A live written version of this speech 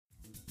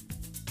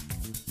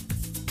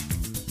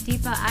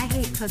Deepa, I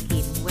hate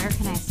cooking. Where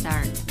can I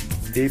start?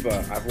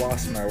 Deepa, I've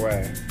lost my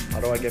way.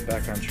 How do I get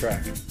back on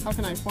track? How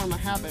can I form a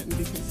habit and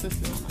be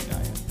consistent on my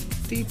diet?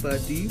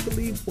 Deepa, do you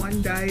believe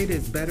one diet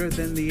is better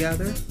than the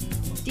other?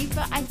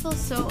 Deepa, I feel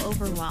so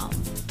overwhelmed.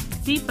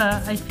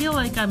 Deepa, I feel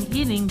like I'm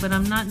eating, but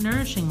I'm not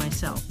nourishing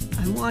myself.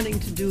 I'm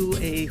wanting to do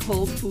a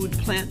whole food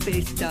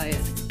plant-based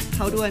diet.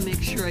 How do I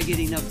make sure I get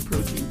enough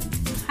protein?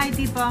 Hi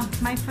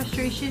Deepa, my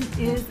frustration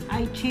is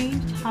I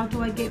changed. How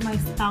do I get my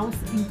spouse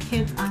and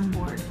kids on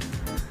board?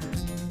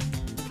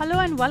 Hello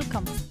and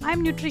welcome.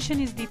 I'm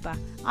nutritionist Deepa.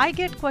 I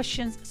get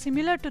questions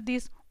similar to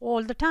this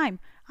all the time.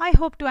 I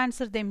hope to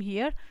answer them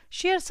here,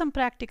 share some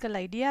practical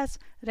ideas,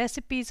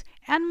 recipes,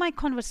 and my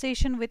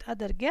conversation with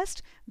other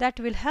guests that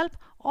will help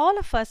all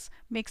of us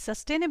make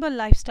sustainable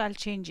lifestyle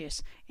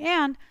changes.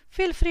 And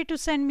feel free to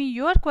send me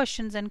your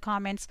questions and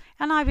comments,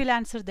 and I will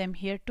answer them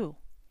here too.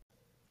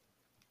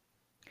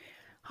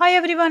 Hi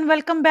everyone,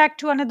 welcome back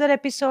to another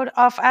episode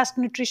of Ask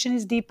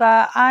Nutritionist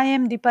Deepa. I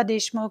am Deepa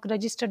Deshmukh,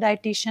 registered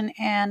dietitian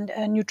and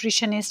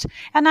nutritionist,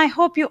 and I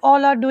hope you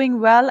all are doing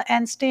well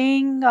and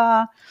staying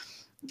and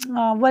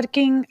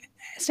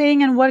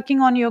working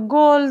on your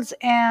goals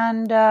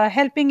and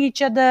helping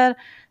each other,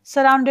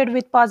 surrounded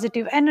with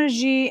positive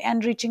energy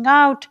and reaching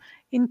out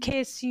in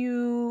case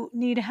you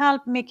need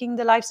help making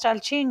the lifestyle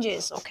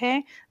changes,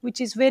 okay,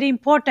 which is very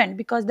important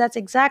because that's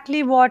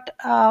exactly what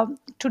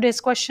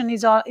today's question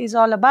is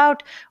all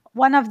about.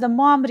 One of the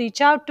mom reached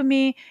out to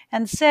me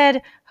and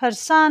said her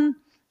son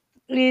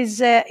is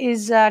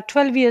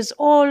 12 years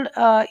old,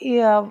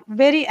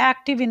 very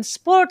active in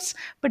sports,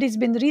 but he's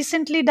been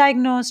recently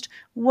diagnosed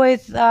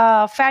with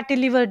fatty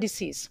liver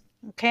disease.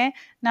 Okay,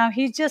 now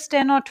he's just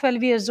 10 or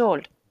 12 years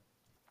old.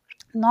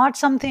 Not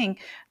something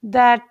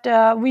that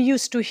we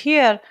used to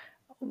hear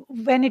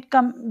when it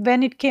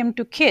came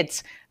to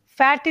kids.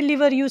 Fatty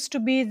liver used to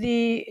be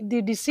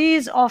the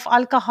disease of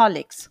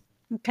alcoholics,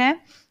 okay,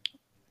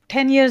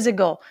 10 years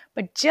ago.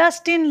 But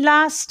just in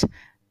last,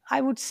 I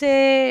would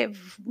say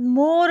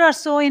more or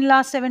so in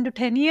last 7 to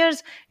 10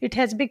 years, it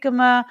has become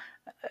a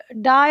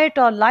diet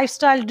or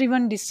lifestyle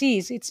driven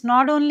disease. It's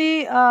not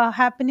only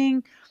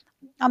happening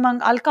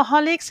among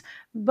alcoholics,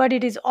 but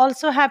it is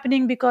also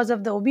happening because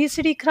of the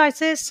obesity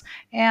crisis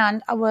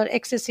and our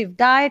excessive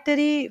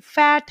dietary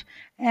fat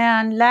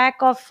and lack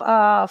of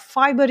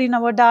fiber in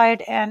our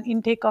diet and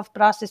intake of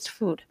processed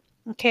food.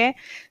 Okay,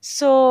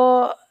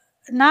 so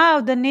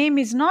now the name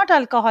is not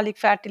alcoholic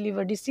fatty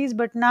liver disease,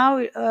 but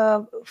now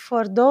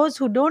for those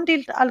who don't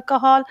eat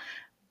alcohol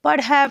but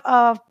have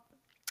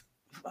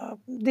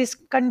this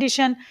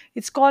condition,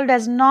 it's called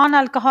as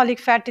non-alcoholic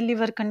fatty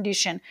liver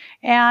condition,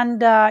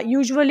 and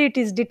usually it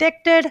is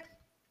detected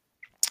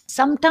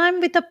sometime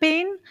with a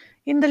pain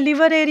in the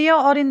liver area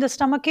or in the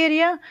stomach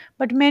area,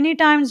 but many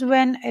times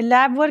when a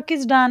lab work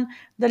is done,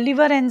 the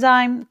liver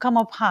enzyme come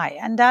up high,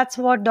 and that's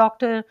what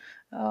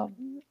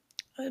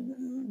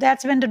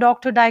that's when the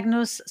doctor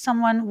diagnosed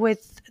someone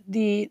with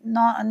the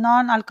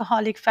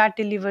non-alcoholic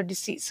fatty liver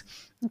disease.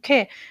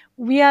 Okay,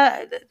 we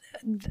are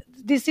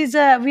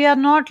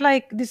not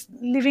like this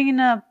living in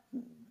a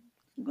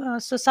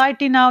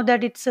society now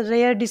that it's a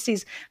rare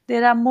disease.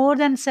 There are more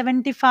than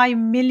 75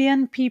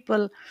 million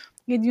people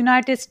in the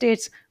United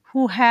States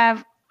who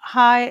have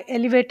high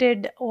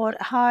elevated or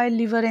high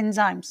liver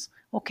enzymes.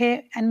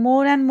 Okay, and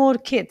more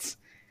kids.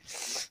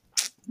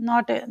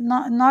 Not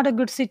a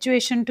good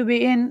situation to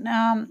be in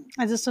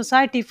as a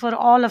society for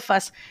all of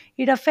us.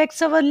 It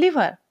affects our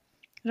liver,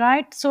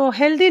 right? So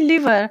healthy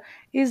liver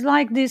is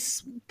like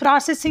this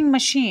processing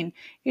machine.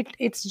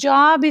 Its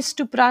job is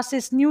to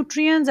process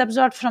nutrients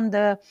absorbed from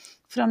the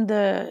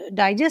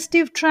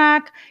digestive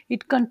tract.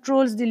 It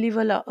controls the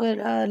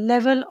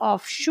level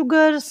of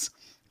sugars,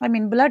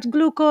 blood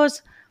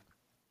glucose,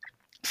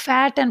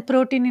 fat and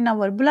protein in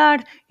our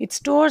blood. It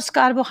stores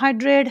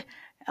carbohydrate.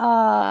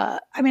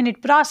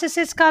 It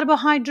processes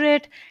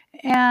carbohydrate,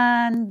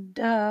 and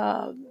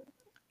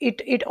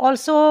it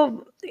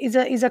also is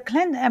a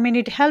clean.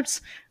 It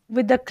helps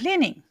with the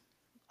cleaning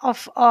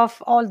of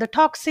all the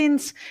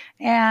toxins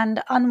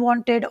and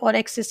unwanted or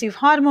excessive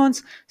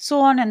hormones, so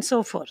on and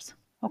so forth.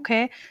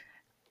 Okay,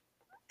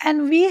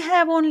 and we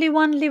have only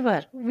one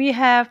liver. We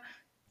have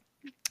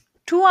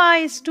 2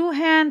 eyes, 2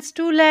 hands,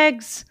 2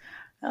 legs,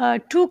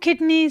 2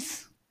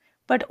 kidneys,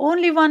 but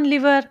only one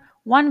liver,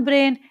 1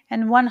 brain,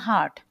 and 1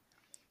 heart.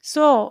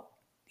 So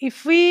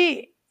if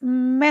we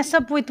mess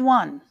up with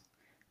one,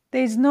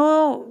 there is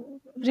no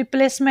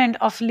replacement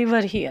of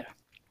liver here.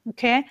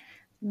 Okay,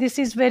 this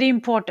is very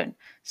important.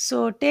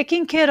 So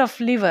taking care of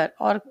liver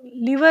or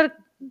liver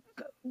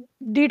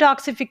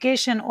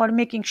detoxification or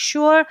making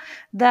sure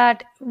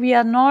that we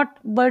are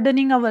not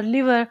burdening our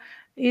liver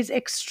is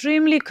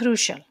extremely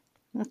crucial.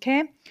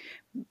 Okay,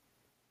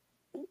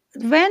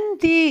 when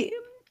the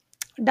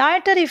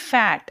dietary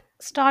fat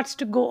starts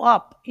to go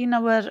up in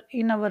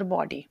our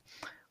body,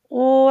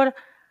 or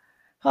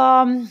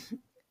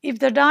if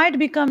the diet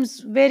becomes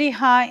very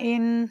high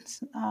in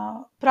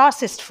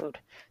processed food.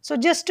 So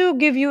just to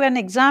give you an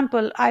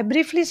example, I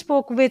briefly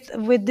spoke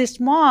with this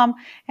mom,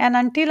 and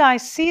until I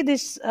see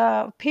this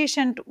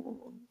patient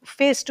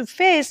face to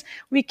face,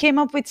 we came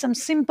up with some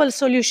simple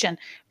solution,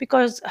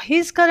 because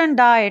his current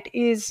diet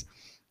is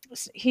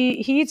he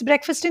eats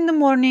breakfast in the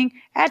morning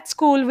at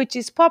school, which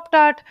is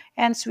Pop-Tart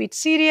and sweet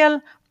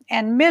cereal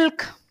and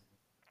milk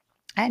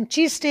and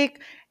cheese stick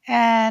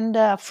and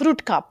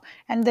fruit cup,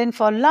 and then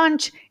for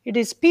lunch it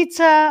is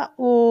pizza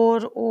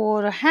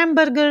or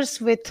hamburgers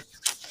with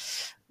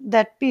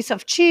that piece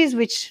of cheese,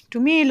 which to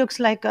me looks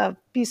like a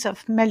piece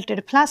of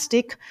melted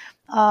plastic,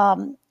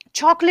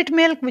 chocolate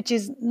milk, which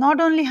is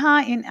not only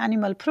high in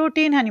animal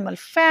protein, animal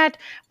fat,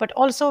 but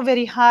also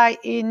very high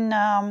in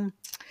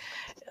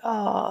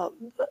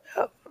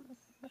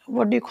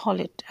what do you call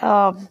it,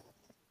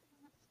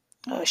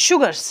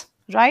 sugars,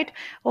 right?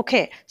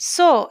 Okay,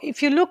 so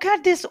if you look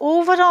at this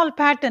overall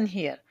pattern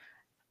here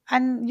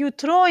and you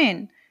throw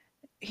in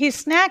his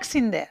snacks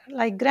in there,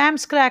 like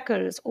Grahams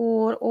crackers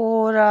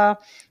or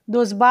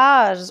those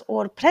bars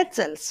or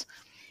pretzels,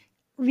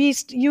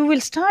 you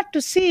will start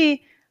to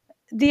see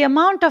the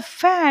amount of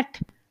fat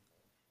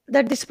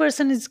that this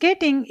person is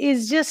getting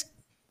is just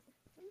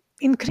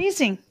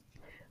increasing,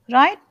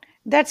 right?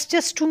 That's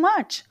just too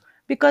much,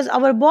 because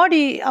our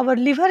body, our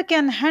liver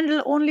can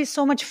handle only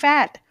so much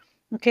fat.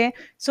 Okay,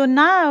 so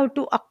now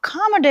to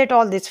accommodate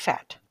all this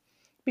fat,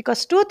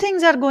 because two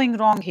things are going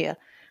wrong here.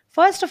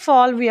 First of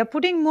all, we are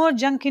putting more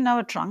junk in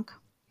our trunk,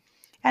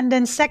 and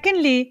then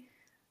secondly,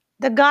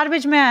 the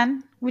garbage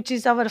man, which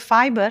is our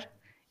fiber,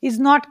 is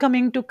not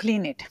coming to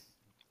clean it.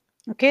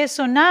 Okay,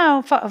 so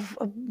now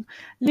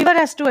liver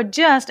has to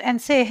adjust and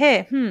say,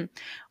 hey,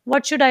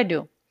 what should I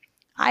do?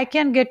 I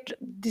can get,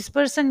 this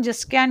person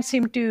just can't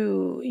seem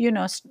to,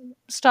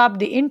 stop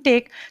the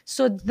intake.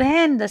 So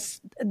then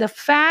the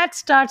fat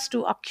starts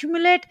to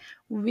accumulate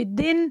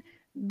within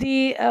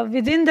the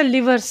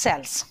liver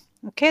cells.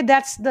 Okay,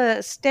 that's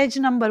the stage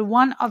number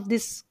 1 of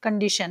this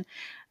condition,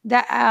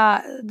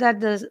 that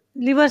the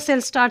liver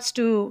cell starts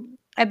to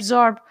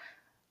absorb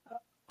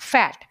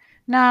fat.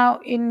 Now,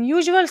 in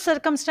usual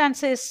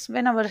circumstances,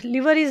 when our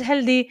liver is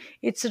healthy,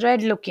 it's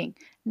red looking.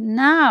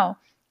 Now,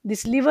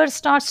 this liver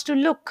starts to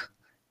look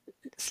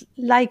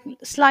like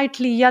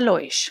slightly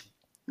yellowish.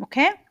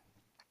 Okay,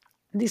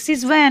 this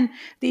is when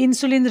the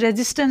insulin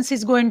resistance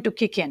is going to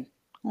kick in.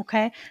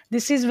 Okay,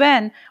 this is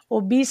when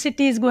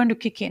obesity is going to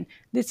kick in.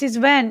 This is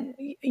when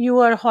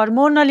your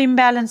hormonal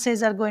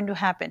imbalances are going to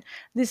happen.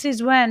 This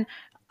is when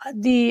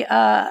the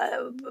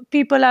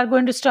people are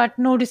going to start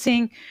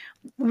noticing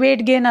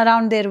weight gain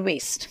around their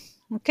waist.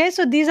 Okay,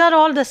 so these are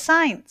all the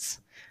signs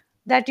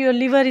that your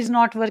liver is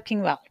not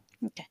working well.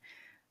 Okay,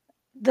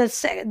 the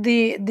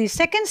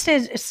second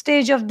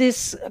stage of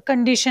this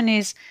condition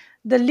is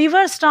the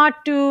liver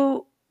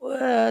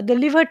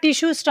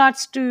tissue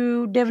starts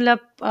to develop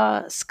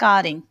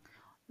scarring,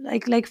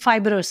 like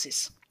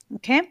fibrosis.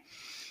 Okay,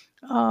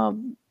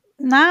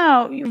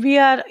 now we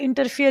are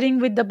interfering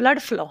with the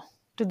blood flow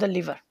to the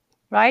liver,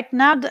 right?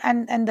 Now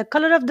and the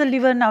color of the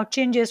liver now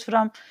changes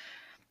from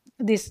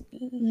this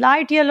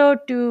light yellow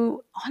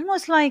to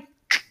almost like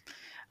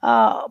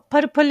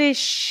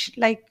purplish,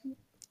 like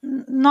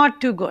not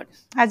too good,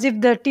 as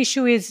if the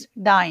tissue is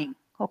dying.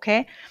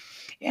 Okay,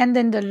 and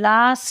then the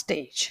last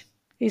stage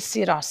is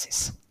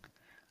cirrhosis,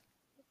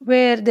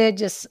 where they're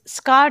just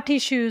scar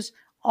tissues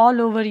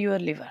all over your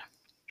liver.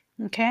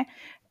 Okay,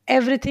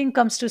 everything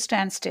comes to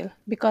standstill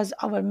because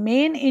our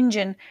main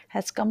engine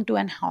has come to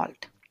an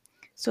halt.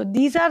 So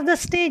these are the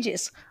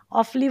stages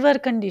of liver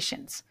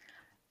conditions.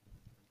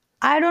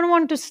 I don't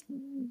want to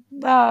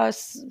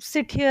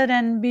sit here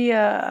and be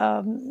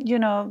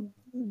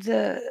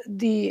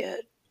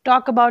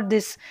talk about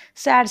this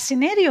sad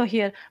scenario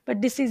here,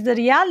 but this is the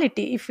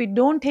reality. If we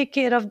don't take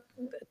care of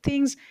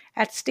things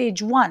at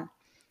stage 1,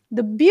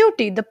 the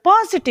beauty,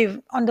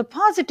 on the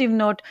positive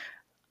note,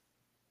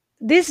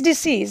 this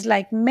disease,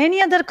 like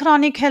many other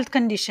chronic health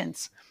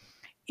conditions,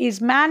 is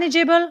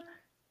manageable,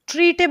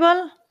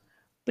 treatable,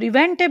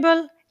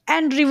 preventable,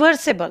 and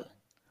reversible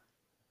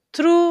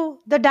through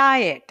the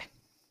diet.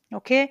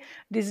 Okay,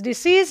 this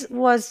disease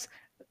was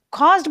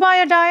caused by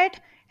a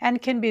diet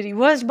and can be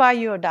reversed by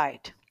your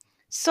diet.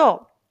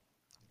 So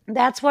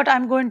that's what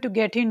I'm going to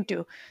get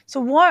into.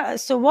 So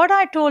what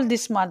I told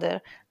this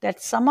mother,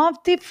 that some of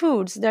the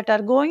foods that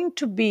are going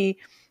to be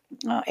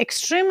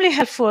extremely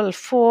helpful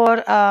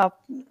for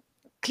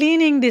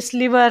cleaning this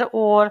liver,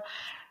 or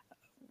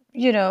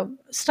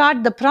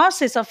start the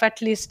process of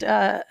at least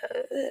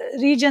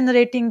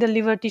regenerating the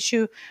liver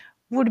tissue,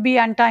 would be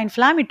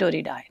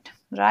anti-inflammatory diet,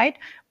 right?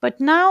 But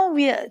now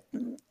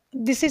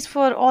this is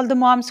for all the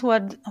moms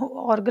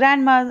or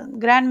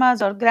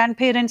grandmas or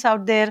grandparents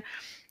out there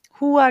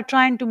who are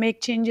trying to make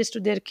changes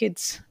to their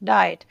kids'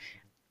 diet.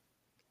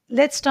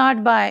 Let's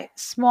start by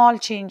small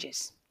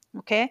changes.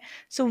 Okay,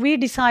 so we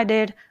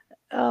decided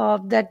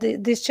that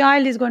this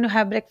child is going to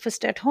have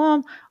breakfast at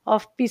home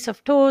of piece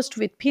of toast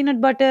with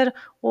peanut butter,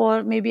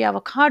 or maybe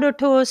avocado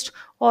toast,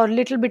 or a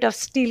little bit of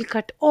steel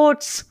cut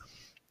oats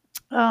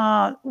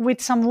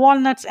with some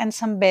walnuts and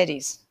some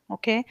berries.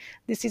 Okay,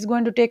 this is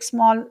going to take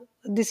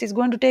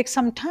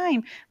some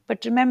time,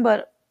 but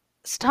remember,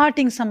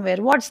 starting somewhere.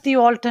 What's the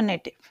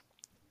alternative?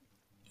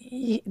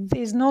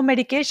 there is no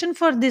medication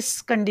for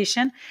this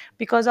condition,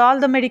 because all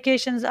the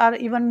medications are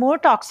even more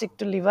toxic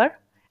to liver,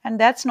 and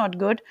that's not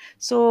good.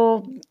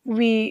 So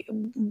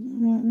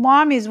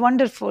mom is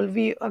wonderful.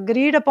 We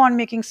agreed upon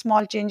making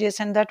small changes,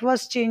 and that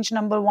was change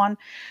number one.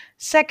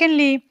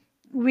 Secondly,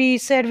 we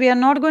said we are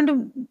not going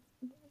to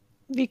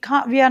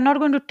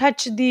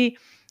touch the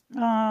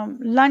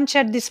lunch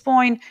at this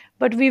point,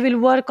 but we will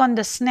work on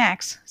the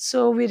snacks.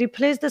 So we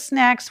replaced the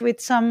snacks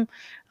with some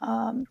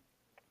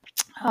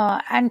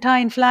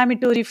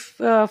anti-inflammatory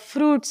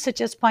fruits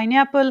such as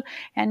pineapple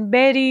and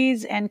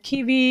berries and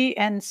kiwi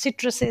and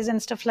citruses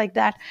and stuff like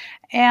that.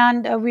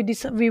 And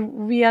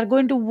we are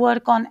going to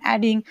work on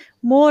adding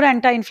more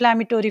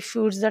anti-inflammatory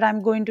foods that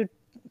I'm going to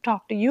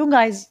talk to you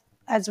guys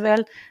as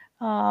well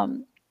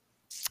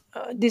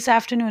this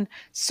afternoon.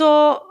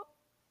 So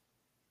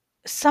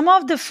some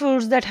of the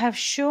foods that have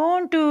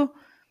shown to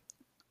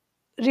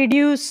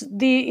reduce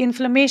the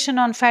inflammation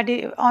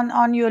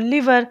on your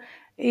liver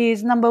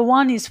is, number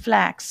one is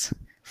flax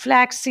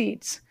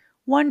seeds,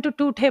 1 to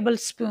 2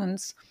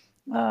 tablespoons,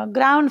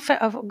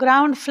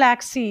 ground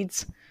flax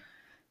seeds.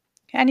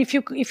 And if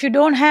you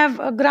don't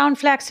have ground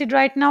flaxseed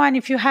right now, and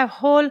if you have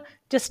whole,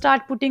 just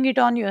start putting it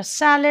on your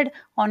salad,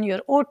 on your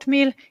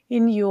oatmeal,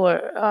 in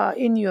your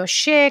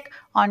shake,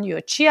 on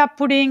your chia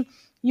pudding.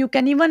 You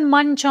can even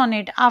munch on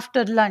it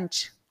after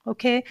lunch.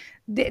 Okay,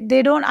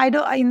 they don't.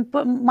 In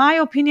my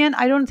opinion,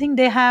 I don't think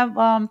they have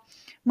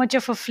much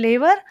of a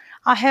flavor.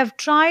 I have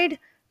tried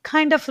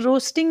kind of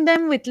roasting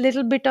them with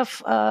little bit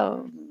of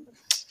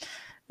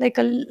like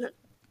a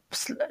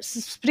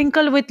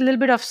sprinkle with a little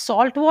bit of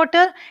salt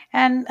water,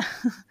 and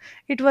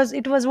it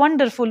was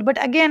wonderful.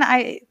 But again,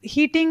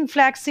 heating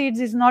flax seeds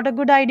is not a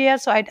good idea,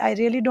 so I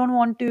really don't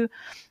want to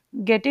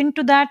get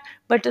into that.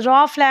 But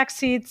raw flax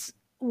seeds,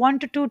 1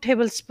 to 2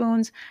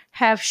 tablespoons,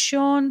 have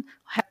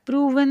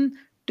proven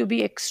to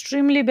be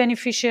extremely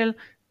beneficial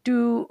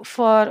to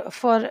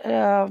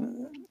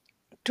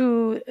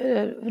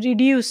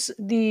reduce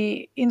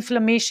the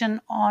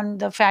inflammation on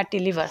the fatty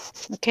liver.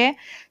 Okay,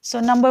 so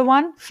number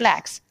one,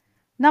 flax.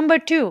 Number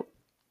two,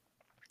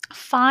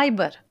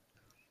 fiber.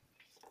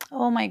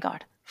 Oh my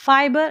God,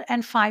 fiber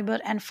and fiber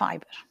and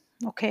fiber.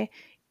 Okay,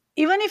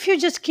 even if you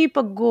just keep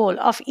a goal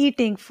of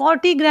eating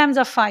 40 grams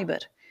of fiber,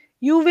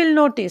 you will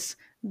notice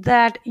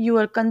that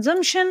your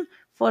consumption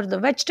for the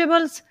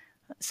vegetables,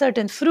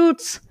 certain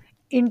fruits,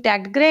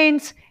 intact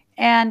grains,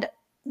 and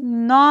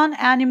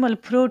non-animal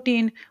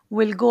protein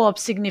will go up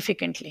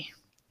significantly.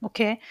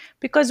 Okay,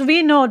 because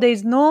we know there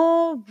is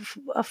no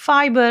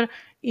fiber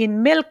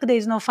in milk, there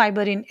is no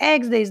fiber in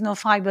eggs, there is no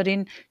fiber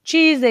in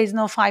cheese, there is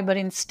no fiber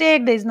in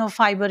steak, there is no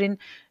fiber in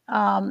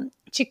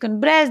chicken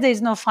breast, there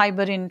is no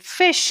fiber in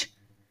fish.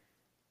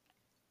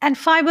 And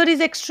fiber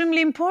is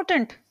extremely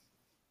important.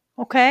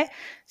 Okay,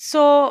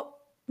 so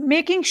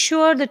making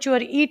sure that you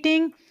are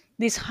eating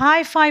these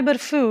high fiber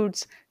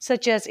foods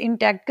such as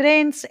intact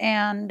grains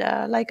and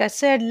like I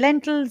said,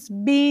 lentils,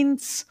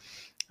 beans,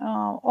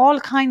 all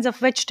kinds of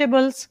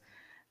vegetables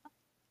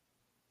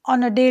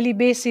on a daily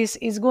basis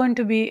is going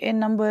to be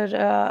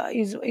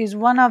is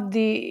one of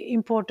the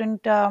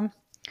important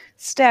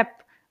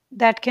step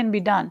that can be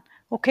done.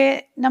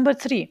 Okay, number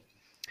three,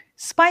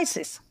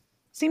 spices.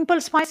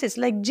 Simple spices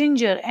like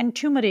ginger and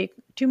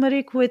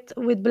turmeric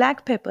with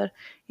black pepper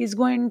is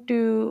going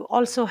to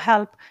also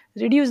help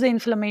reduce the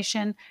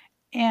inflammation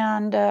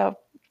and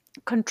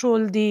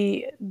control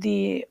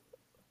the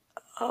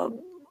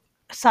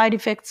side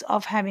effects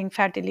of having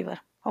fatty liver.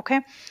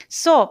 Okay,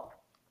 so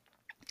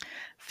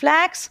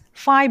flax,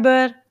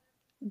 fiber,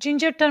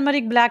 ginger,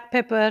 turmeric, black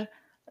pepper,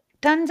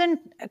 tons and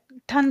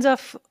tons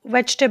of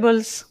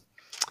vegetables,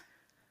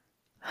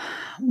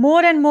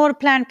 more and more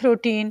plant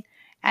protein,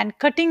 and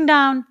cutting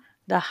down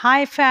the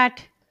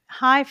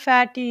high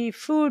fatty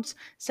foods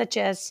such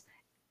as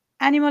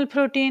animal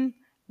protein,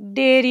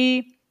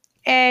 dairy,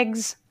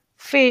 eggs,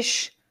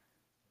 fish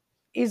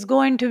is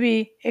going to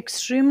be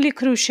extremely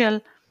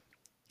crucial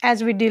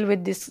as we deal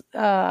with this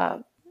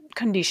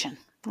condition.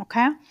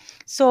 Okay,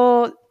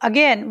 so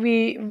again,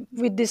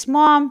 with this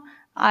mom,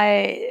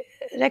 I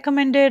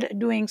recommended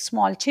doing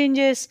small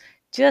changes.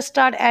 Just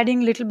start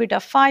adding a little bit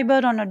of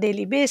fiber on a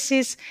daily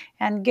basis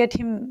and get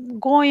him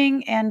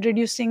going, and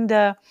reducing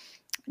the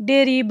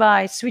dairy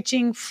by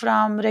switching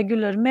from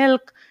regular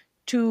milk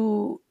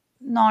to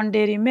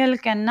non-dairy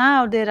milk. And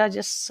now there are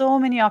just so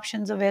many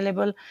options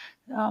available,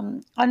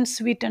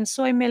 unsweetened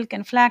soy milk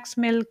and flax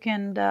milk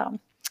and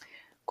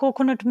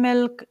coconut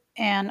milk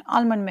and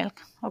almond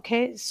milk.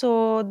 Okay,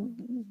 so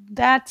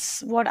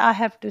that's what I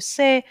have to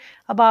say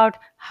about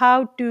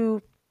how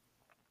to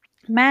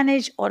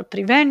manage or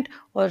prevent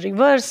or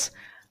reverse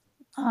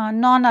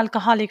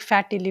non-alcoholic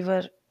fatty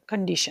liver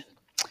condition.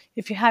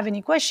 If you have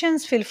any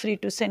questions, feel free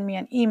to send me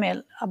an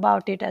email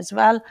about it as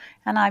well,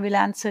 and I will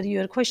answer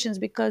your questions,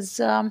 because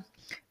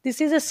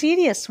this is a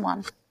serious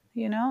one,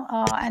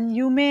 and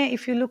you may,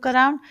 if you look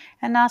around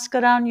and ask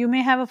around, you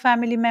may have a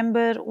family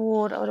member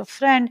or a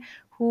friend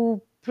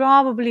who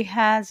probably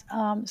has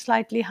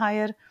slightly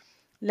higher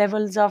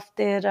levels of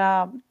their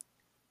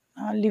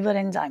liver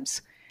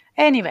enzymes.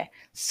 Anyway,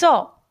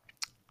 so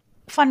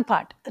fun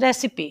part,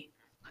 recipe.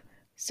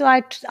 So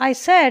I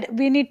said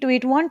we need to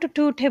eat 1 to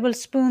 2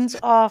 tablespoons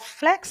of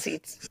flax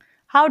seeds.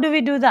 How do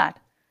we do that?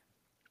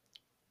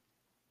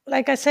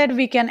 Like I said,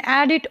 we can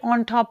add it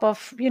on top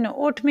of,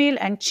 oatmeal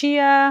and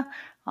chia,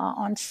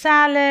 on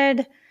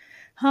salad,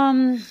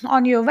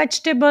 on your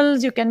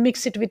vegetables. You can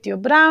mix it with your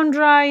brown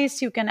rice.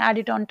 You can add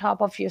it on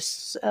top of your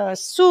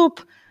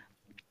soup,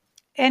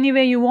 any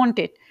way you want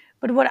it.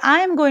 But what I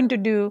am going to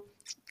do,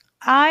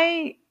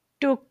 I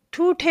took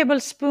 2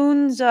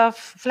 tablespoons of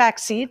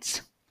flax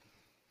seeds,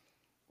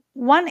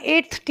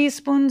 1/4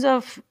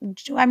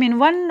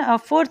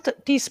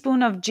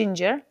 teaspoon of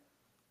ginger,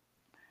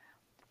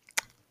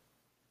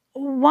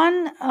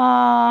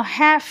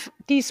 1/2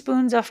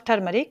 teaspoons of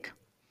turmeric,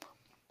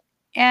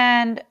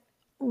 and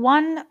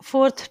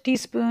 1/4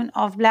 teaspoon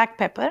of black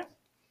pepper.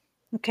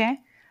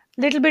 Okay,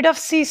 little bit of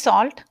sea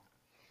salt,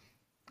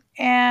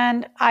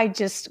 and I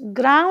just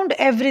ground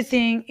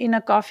everything in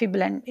a coffee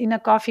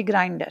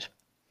grinder.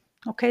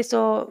 Okay,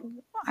 so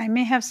I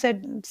may have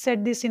said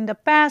this in the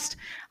past.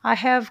 I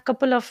have a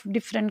couple of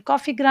different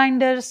coffee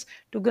grinders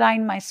to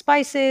grind my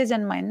spices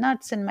and my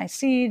nuts and my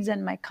seeds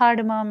and my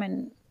cardamom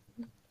and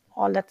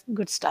all that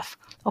good stuff.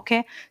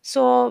 Okay,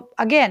 so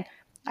again,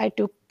 I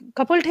took a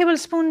couple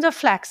tablespoons of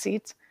flax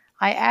seeds.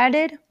 I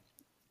added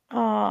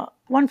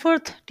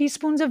 1/4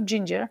 teaspoons of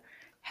ginger,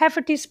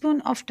 1/2 teaspoon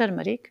of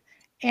turmeric,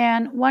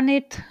 and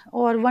 1/8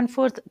 or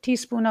 1/4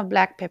 teaspoon of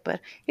black pepper.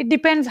 It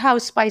depends how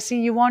spicy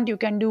you want. You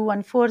can do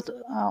 1/4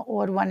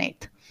 or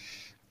 1/8.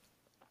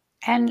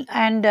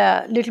 And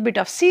a little bit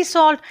of sea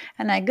salt,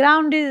 and I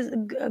ground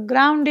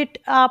it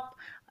up,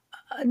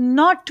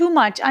 not too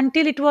much,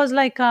 until it was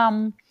like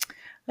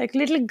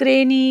little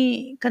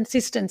grainy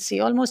consistency,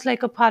 almost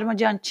like a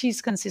Parmesan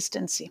cheese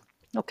consistency.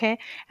 Okay,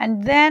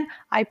 and then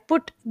I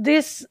put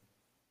this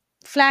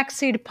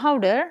flaxseed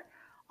powder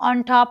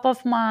on top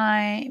of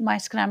my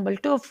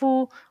scrambled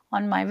tofu,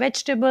 on my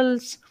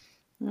vegetables.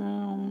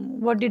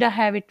 What did I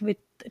have it with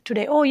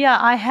today? Oh yeah,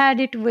 I had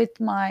it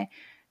with my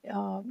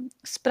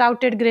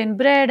sprouted grain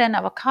bread and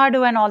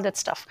avocado and all that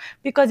stuff,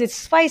 because it's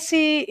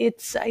spicy,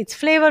 it's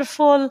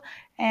flavorful,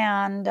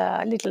 and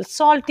a little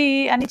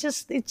salty, and it's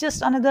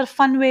just another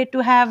fun way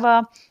to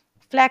have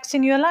flax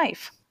in your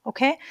life.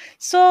 Okay,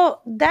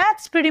 so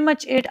that's pretty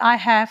much it I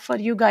have for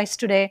you guys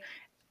today.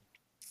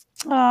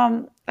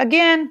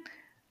 Again,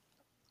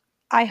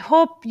 I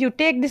hope you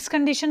take this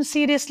condition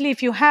seriously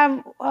if you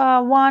have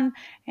one,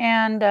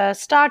 and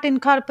start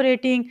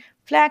incorporating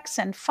flax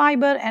and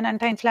fiber and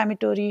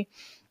anti-inflammatory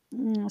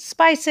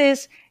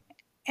spices.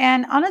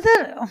 And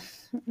another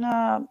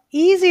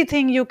easy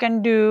thing you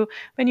can do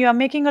when you are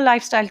making a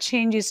lifestyle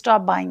change is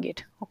stop buying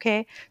it.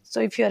 Okay, so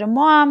if you're a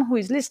mom who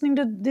is listening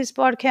to this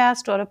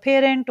podcast, or a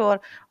parent,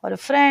 or a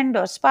friend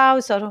or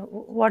spouse or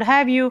what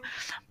have you,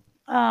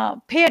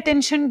 pay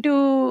attention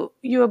to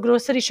your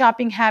grocery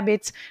shopping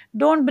habits.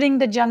 Don't bring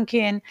the junk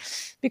in,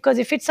 because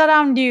if it's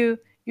around you,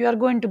 you are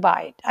going to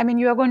buy it. I mean,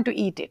 you are going to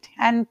eat it.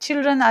 And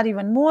children are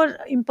even more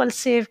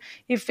impulsive.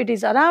 If it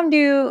is around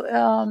you,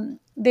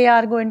 they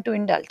are going to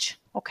indulge.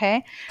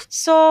 Okay,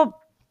 so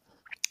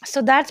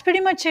that's pretty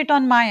much it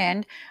on my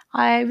end.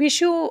 I wish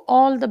you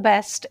all the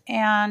best,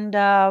 and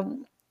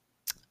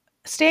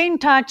stay in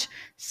touch.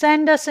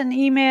 Send us an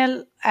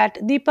email at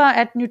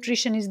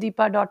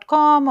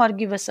deepa@nutritionisdeepa.com, or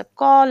give us a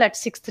call at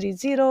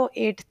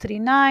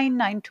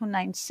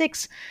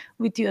 630-839-9296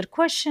 with your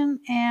question,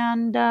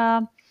 and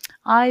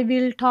I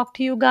will talk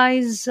to you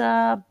guys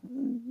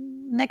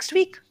next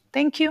week.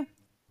 Thank you.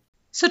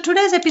 So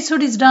today's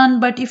episode is done,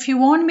 but if you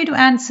want me to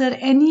answer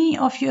any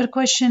of your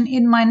question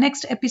in my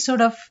next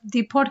episode of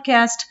the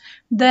podcast,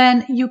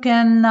 then you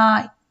can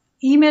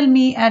email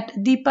me at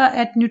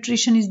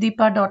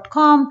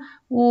deepa@nutritionisdeepa.com,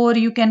 or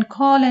you can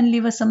call and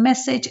leave us a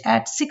message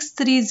at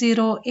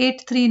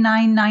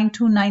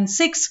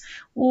 630-839-9296,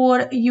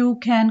 or you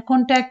can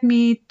contact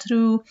me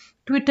through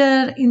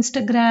Twitter,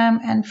 Instagram,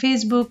 and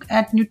Facebook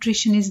at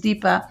Nutritionist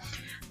Deepa.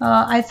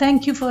 I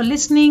thank you for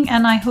listening,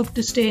 and I hope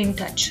to stay in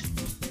touch.